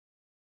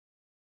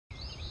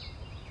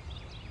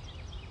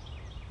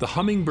The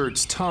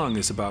hummingbird's tongue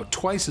is about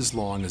twice as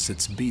long as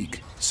its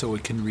beak, so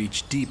it can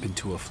reach deep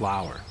into a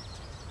flower.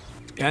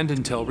 And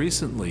until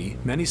recently,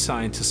 many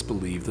scientists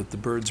believed that the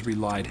birds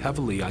relied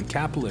heavily on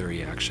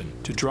capillary action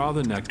to draw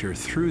the nectar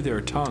through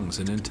their tongues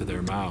and into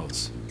their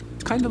mouths.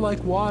 Kind of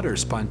like water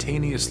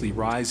spontaneously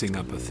rising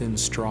up a thin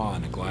straw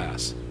in a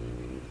glass.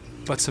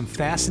 But some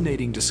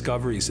fascinating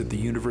discoveries at the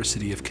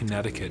University of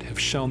Connecticut have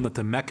shown that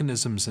the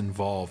mechanisms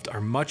involved are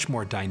much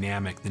more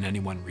dynamic than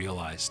anyone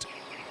realized.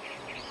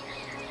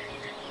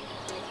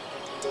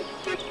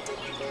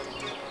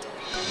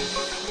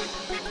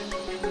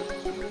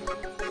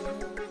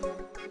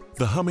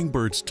 The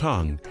hummingbird's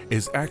tongue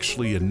is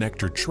actually a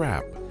nectar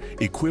trap,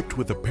 equipped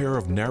with a pair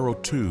of narrow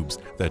tubes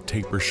that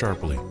taper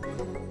sharply.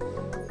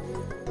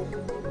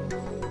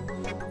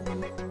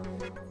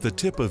 The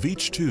tip of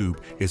each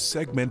tube is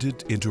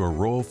segmented into a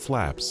row of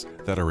flaps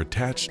that are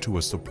attached to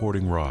a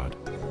supporting rod.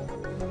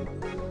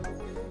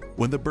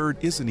 When the bird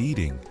isn't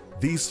eating,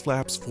 these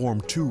flaps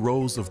form two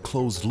rows of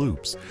closed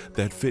loops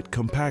that fit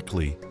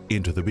compactly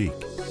into the beak.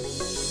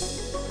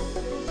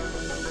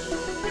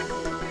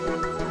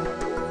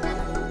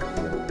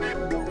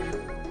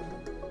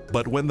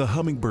 But when the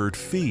hummingbird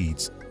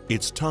feeds,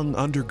 its tongue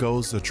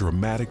undergoes a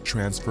dramatic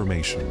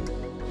transformation.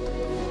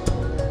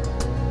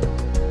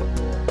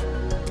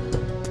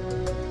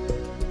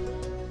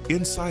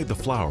 Inside the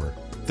flower,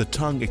 the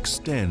tongue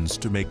extends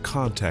to make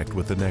contact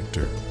with the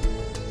nectar.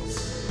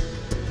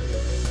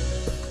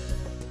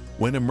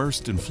 When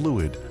immersed in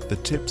fluid, the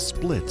tip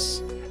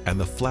splits and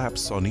the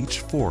flaps on each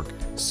fork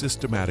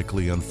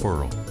systematically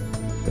unfurl.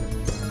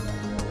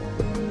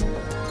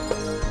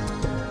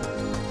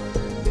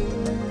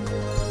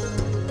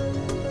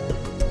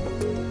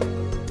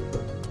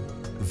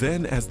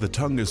 Then, as the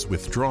tongue is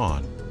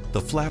withdrawn, the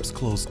flaps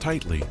close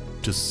tightly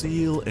to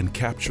seal and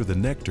capture the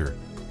nectar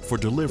for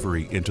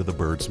delivery into the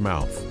bird's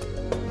mouth.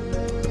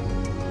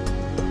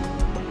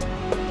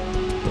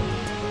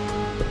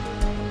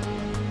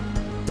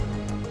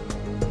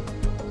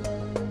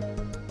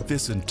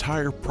 This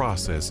entire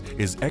process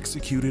is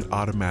executed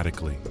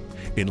automatically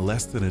in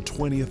less than a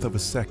 20th of a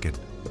second,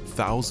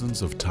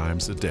 thousands of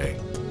times a day.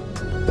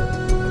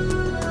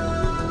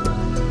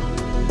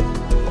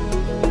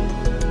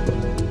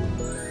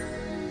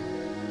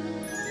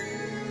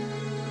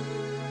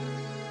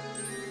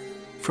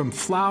 From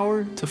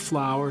flower to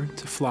flower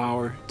to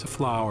flower to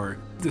flower,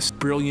 this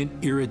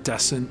brilliant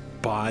iridescent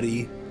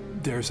body,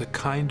 there's a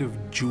kind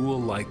of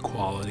jewel-like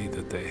quality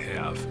that they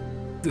have.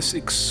 This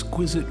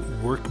exquisite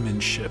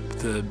workmanship,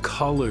 the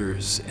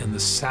colors and the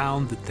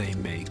sound that they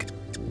make.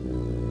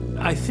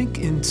 I think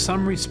in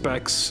some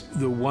respects,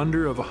 the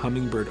wonder of a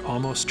hummingbird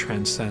almost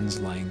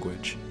transcends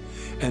language.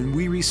 And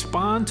we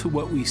respond to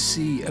what we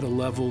see at a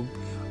level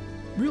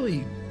really,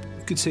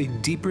 you could say,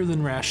 deeper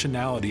than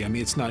rationality. I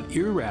mean, it's not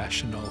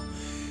irrational,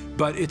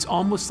 but it's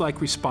almost like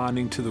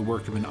responding to the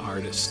work of an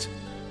artist.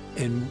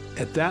 And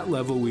at that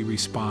level, we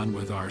respond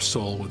with our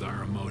soul, with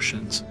our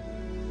emotions.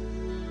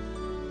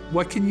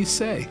 What can you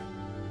say?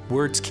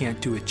 Words can't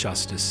do it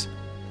justice,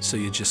 so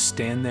you just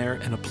stand there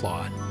and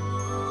applaud.